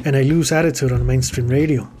 fun, and a loose attitude on mainstream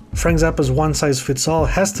radio. Frank Zappa's One Size Fits All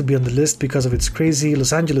has to be on the list because of its crazy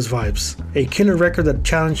Los Angeles vibes, a killer record that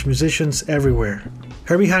challenged musicians everywhere.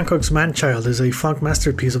 Herbie Hancock's Manchild is a funk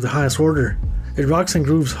masterpiece of the highest order. It rocks and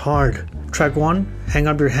grooves hard. Track 1, Hang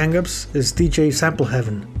Up Your Hangups, is DJ Sample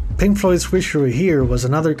Heaven. Pink Floyd's Wish You Were Here was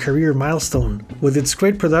another career milestone. With its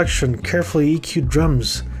great production, carefully EQ'd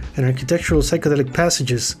drums, and architectural psychedelic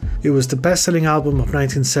passages, it was the best-selling album of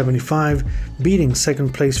 1975, beating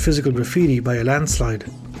second-place Physical Graffiti by a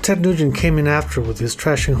landslide. Ted Nugent came in after with his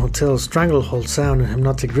Trashing Hotel's Stranglehold sound and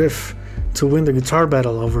hypnotic riff to win the guitar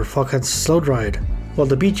battle over Fuckhead's Slow Ride. While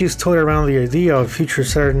the Bee Gees toyed around the idea of future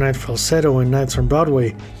Saturday Night Falsetto and Nights on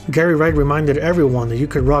Broadway, Gary Wright reminded everyone that you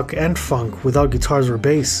could rock and funk without guitars or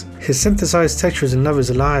bass. His synthesized textures in Love Is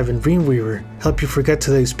Alive and Dreamweaver help you forget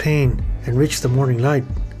today's pain and reach the morning light.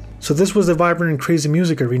 So this was the vibrant and crazy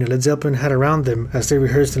music arena Led Zeppelin had around them as they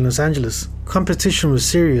rehearsed in Los Angeles. Competition was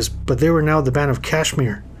serious, but they were now the band of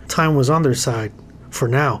Kashmir. Time was on their side. For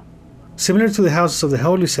now. Similar to the Houses of the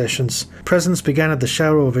Holy sessions, Presence began at the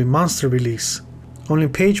shadow of a monster release. Only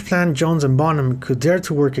Page, Plant, Jones and Bonham could dare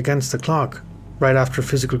to work against the clock, right after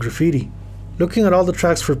Physical Graffiti. Looking at all the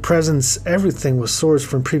tracks for Presence, everything was sourced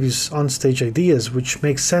from previous onstage ideas, which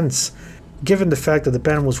makes sense, given the fact that the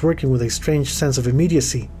band was working with a strange sense of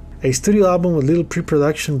immediacy. A studio album with little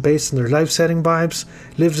pre-production based on their live setting vibes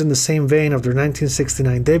lives in the same vein of their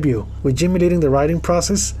 1969 debut. With Jimmy leading the writing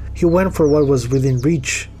process, he went for what was within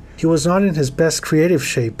reach. He was not in his best creative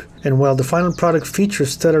shape, and while the final product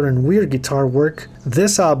features stellar and weird guitar work,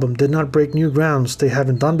 this album did not break new grounds they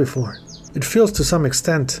haven't done before. It feels to some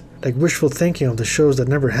extent like wishful thinking of the shows that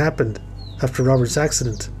never happened after Robert's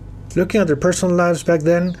accident. Looking at their personal lives back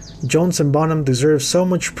then, Jones and Bonham deserve so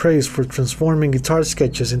much praise for transforming guitar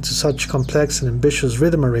sketches into such complex and ambitious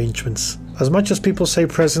rhythm arrangements. As much as people say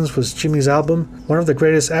Presence was Jimmy's album, one of the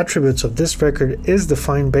greatest attributes of this record is the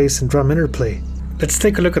fine bass and drum interplay. Let's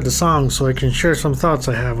take a look at the songs so I can share some thoughts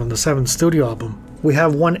I have on the 7th studio album. We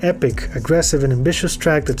have one epic, aggressive and ambitious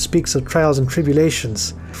track that speaks of trials and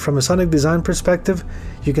tribulations. From a sonic design perspective,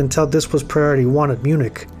 you can tell this was priority 1 at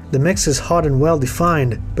Munich. The mix is hot and well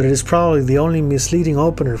defined, but it is probably the only misleading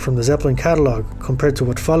opener from the Zeppelin catalog compared to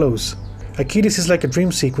what follows. Achilles is like a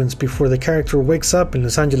dream sequence before the character wakes up in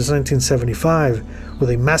Los Angeles 1975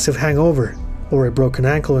 with a massive hangover or a broken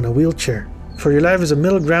ankle in a wheelchair. For Your Life is a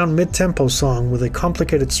middle ground mid-tempo song with a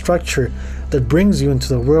complicated structure that brings you into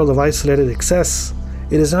the world of isolated excess.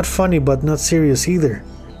 It is not funny but not serious either.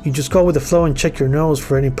 You just go with the flow and check your nose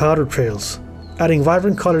for any powder trails. Adding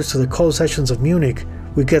vibrant colors to the cold sessions of Munich,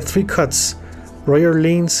 we get 3 cuts: Roy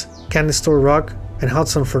Orleans, Candy Store Rock, and Hot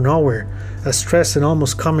Sun for Nowhere, a stress and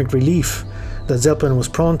almost comic relief that Zeppelin was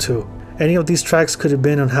prone to. Any of these tracks could have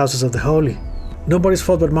been on Houses of the Holy. Nobody's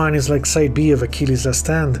Fault But Mine is like side B of Achilles' Last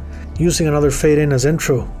Stand, using another fade in as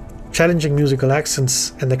intro, challenging musical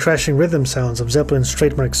accents and the crashing rhythm sounds of Zeppelin's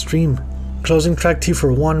trademark stream. Closing track T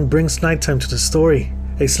for 1 brings nighttime to the story,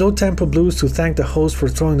 a slow tempo blues to thank the host for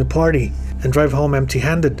throwing the party and drive home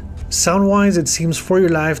empty-handed. Sound-wise, it seems For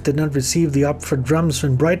Your Life did not receive the upfront drums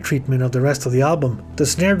and bright treatment of the rest of the album. The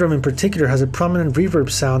snare drum in particular has a prominent reverb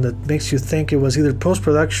sound that makes you think it was either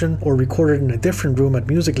post-production or recorded in a different room at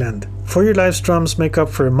Musicland. For Your Life's drums make up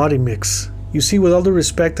for a muddy mix. You see, with all due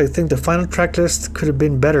respect, I think the final track list could have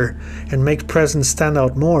been better and make Presence stand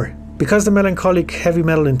out more. Because the melancholic heavy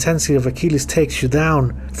metal intensity of Achilles takes you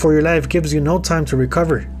down, For Your Life gives you no time to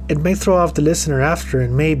recover. It may throw off the listener after,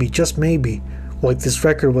 and maybe, just maybe, why this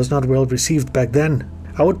record was not well received back then.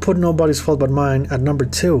 I would put Nobody's Fault But Mine at number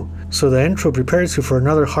 2, so the intro prepares you for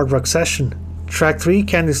another hard rock session. Track 3,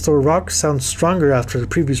 Candy Store Rock, sounds stronger after the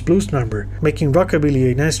previous blues number, making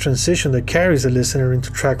rockabilly a nice transition that carries the listener into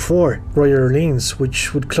track 4, Roy Orleans,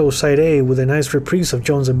 which would close side A with a nice reprise of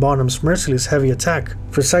Jones and Bonham's merciless heavy attack.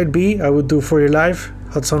 For side B, I would do For Your Life,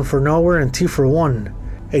 Hot Sun for Nowhere, and T for 1.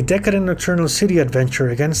 A decadent nocturnal city adventure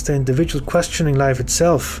against the individual questioning life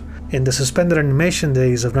itself, in the suspended animation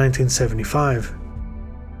days of 1975.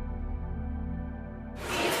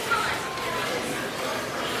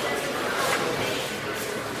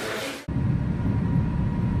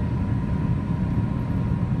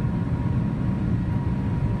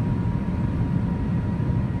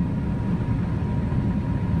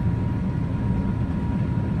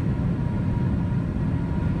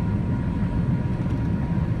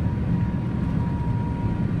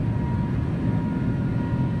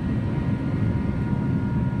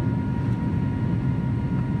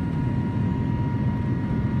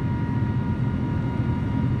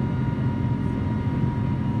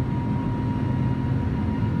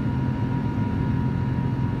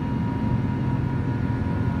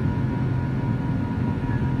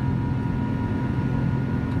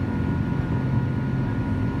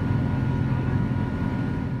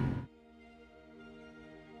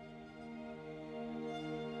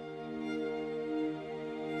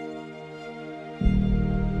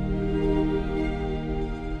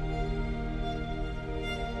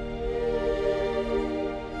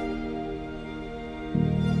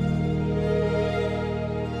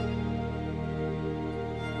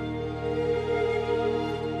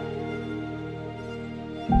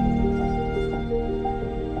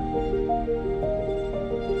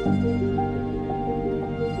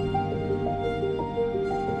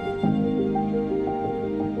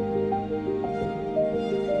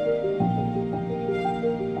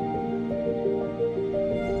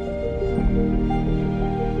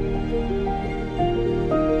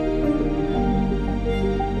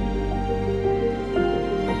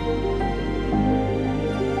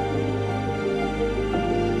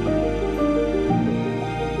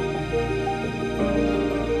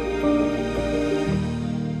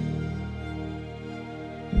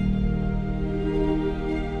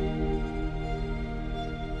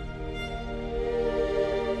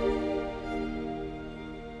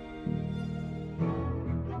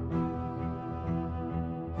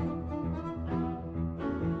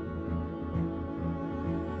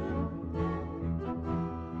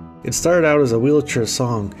 It started out as a wheelchair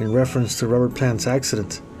song in reference to Robert Plant's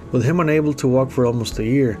accident. With him unable to walk for almost a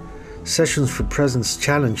year, Sessions for Presence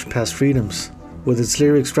challenged past freedoms, with its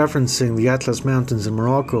lyrics referencing the Atlas Mountains in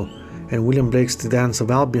Morocco and William Blake's The Dance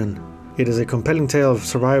of Albion. It is a compelling tale of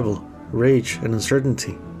survival, rage, and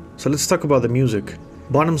uncertainty. So let's talk about the music.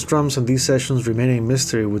 Bonham's drums on these sessions remain a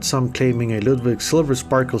mystery, with some claiming a Ludwig Silver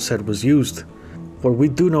Sparkle set was used. What we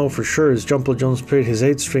do know for sure is John Paul Jones played his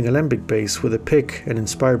 8-string alembic bass with a pick and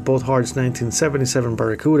inspired both Heart's 1977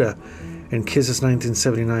 Barracuda and Kiss's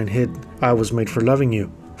 1979 hit I Was Made for Loving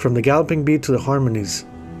You. From the galloping beat to the harmonies,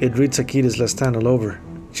 it reads Akitas Let's Stand all over.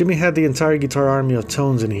 Jimmy had the entire guitar army of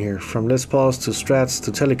tones in here, from Les Pauls to Strats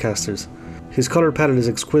to Telecasters. His color palette is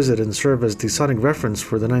exquisite and serves as the sonic reference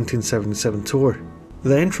for the 1977 tour.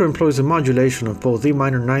 The intro employs a modulation of both E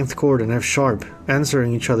minor 9th chord and F sharp,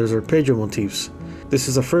 answering each other's arpeggio motifs. This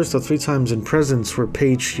is the first of 3 times in Presence where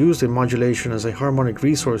Page used a modulation as a harmonic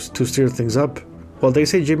resource to steer things up. While they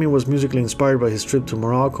say Jimmy was musically inspired by his trip to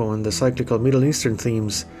Morocco and the cyclical Middle Eastern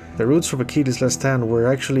themes, the roots of Akitas Let's Stand were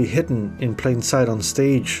actually hidden in plain sight on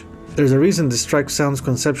stage. There's a reason this track sounds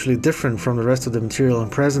conceptually different from the rest of the material in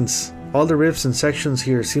Presence. All the riffs and sections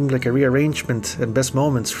here seem like a rearrangement and best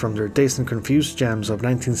moments from their Dazed and Confused jams of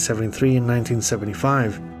 1973 and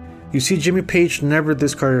 1975. You see, Jimmy Page never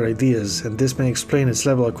discarded ideas, and this may explain its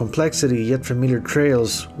level of complexity yet familiar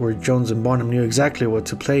trails where Jones and Bonham knew exactly what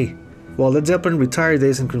to play. While Led Zeppelin retired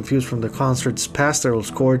Dazed and Confused from the concerts past Earl's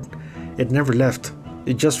court, it never left.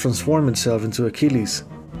 It just transformed itself into Achilles.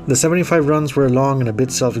 The 75 runs were long and a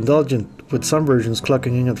bit self-indulgent, with some versions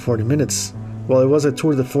clocking in at 40 minutes. While it was a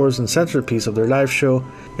tour de force and centerpiece of their live show,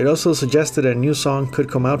 it also suggested a new song could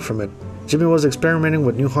come out from it. Jimmy was experimenting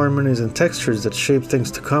with new harmonies and textures that shaped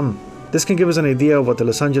things to come. This can give us an idea of what the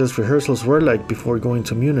Los Angeles rehearsals were like before going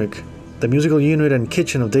to Munich. The musical unit and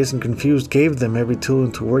kitchen of Dazed and Confused gave them every tool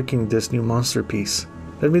into working this new monster piece.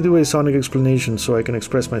 Let me do a sonic explanation so I can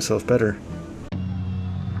express myself better.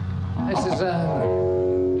 This is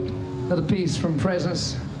another piece from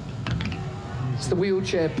Presence. It's the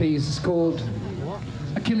wheelchair piece. It's called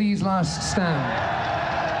Achilles' Last Stand.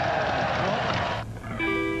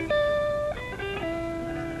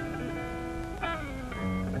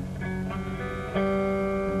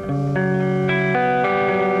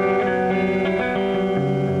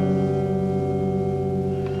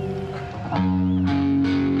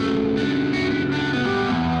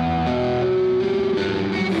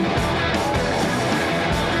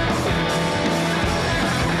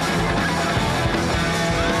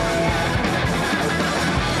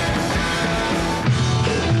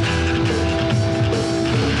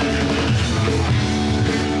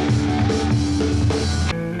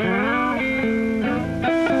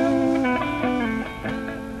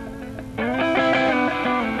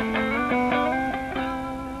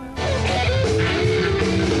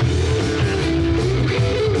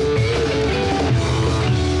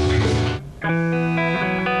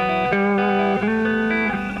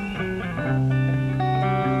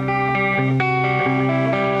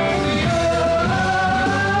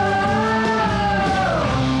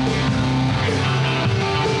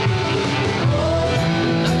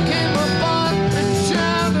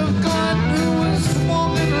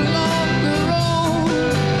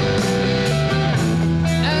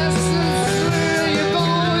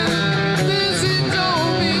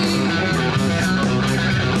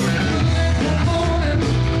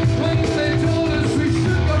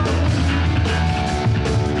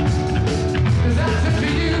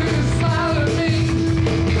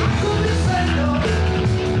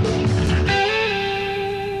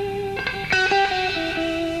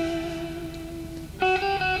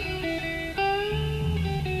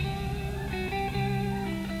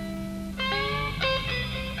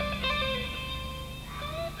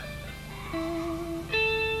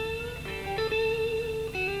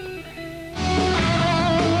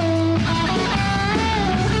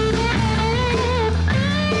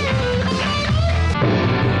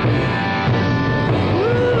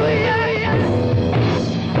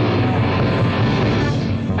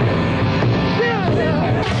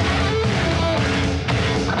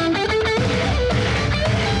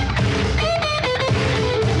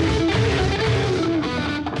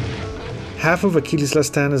 Half of Achilles' Last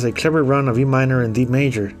Stand is a clever run of E minor and D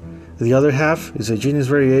major. The other half is a genius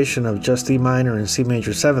variation of just E minor and C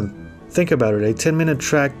major 7th. Think about it, a 10-minute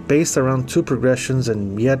track based around 2 progressions,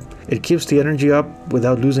 and yet it keeps the energy up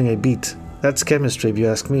without losing a beat. That's chemistry if you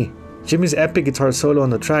ask me. Jimmy's epic guitar solo on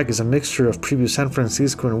the track is a mixture of previous San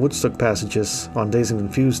Francisco and Woodstock passages on Dazed and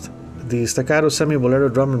Confused. The staccato semi-bolero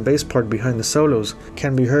drum and bass part behind the solos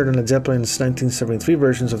can be heard in Led Zeppelin's 1973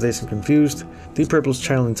 versions of Dazed and Confused, Deep Purple's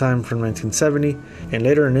Child in Time from 1970, and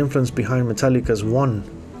later an influence behind Metallica's One.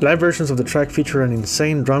 Live versions of the track feature an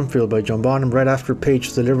insane drum fill by John Bonham right after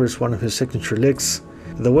Page delivers one of his signature licks.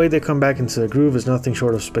 The way they come back into the groove is nothing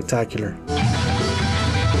short of spectacular.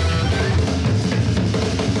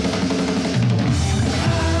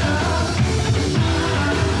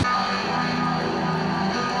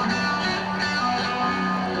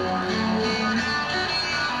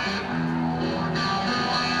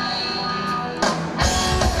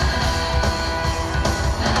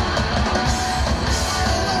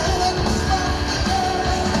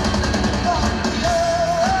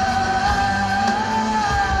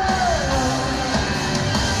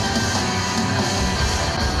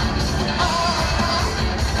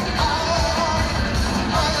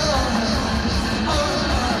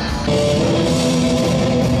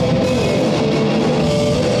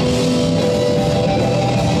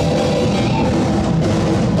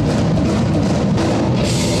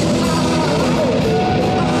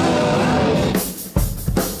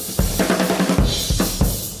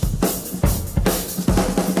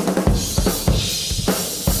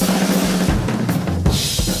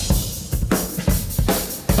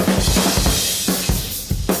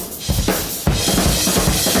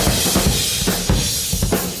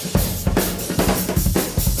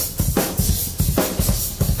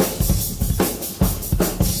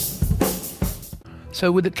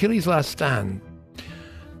 So with Achilles' Last Stand,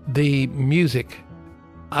 the music,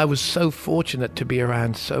 I was so fortunate to be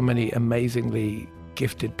around so many amazingly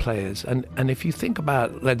gifted players. And if you think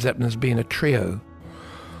about Led Zeppelin as being a trio,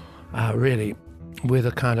 really, with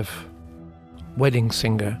a kind of wedding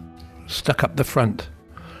singer stuck up the front,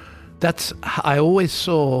 I always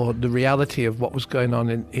saw the reality of what was going on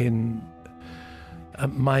in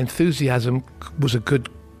my enthusiasm was a good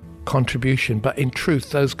contribution, but in truth,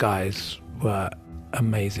 those guys were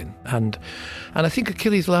amazing. And I think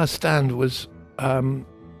Achilles' Last Stand was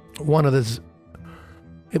one of those.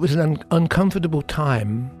 It was an uncomfortable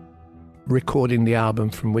time recording the album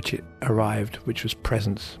from which it arrived, which was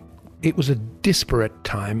Presence. It was a disparate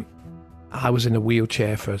time. I was in a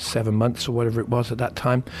wheelchair for 7 months or whatever it was at that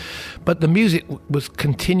time, but the music was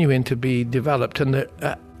continuing to be developed, and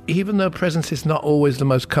even though Presence is not always the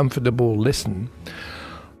most comfortable listen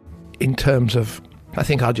in terms of, I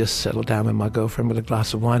think I'll just settle down with my girlfriend with a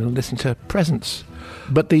glass of wine and listen to Presence.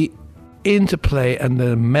 But the interplay and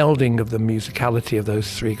the melding of the musicality of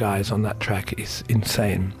those three guys on that track is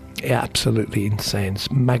insane. Yeah, absolutely insane. It's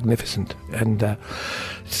magnificent. And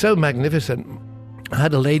so magnificent. I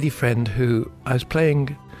had a lady friend who I was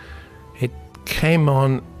playing, it came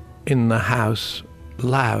on in the house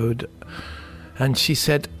loud, and she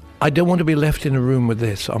said, I don't want to be left in a room with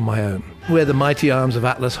this on my own. Where the mighty arms of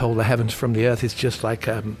Atlas hold the heavens from the earth is just like,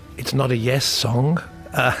 it's not a Yes song.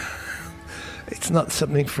 It's not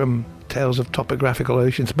something from Tales of Topographical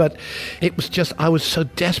Oceans, but it was just, I was so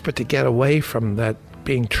desperate to get away from that,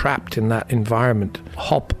 being trapped in that environment,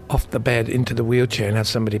 hop off the bed into the wheelchair and have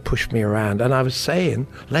somebody push me around. And I was saying,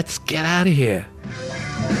 let's get out of here.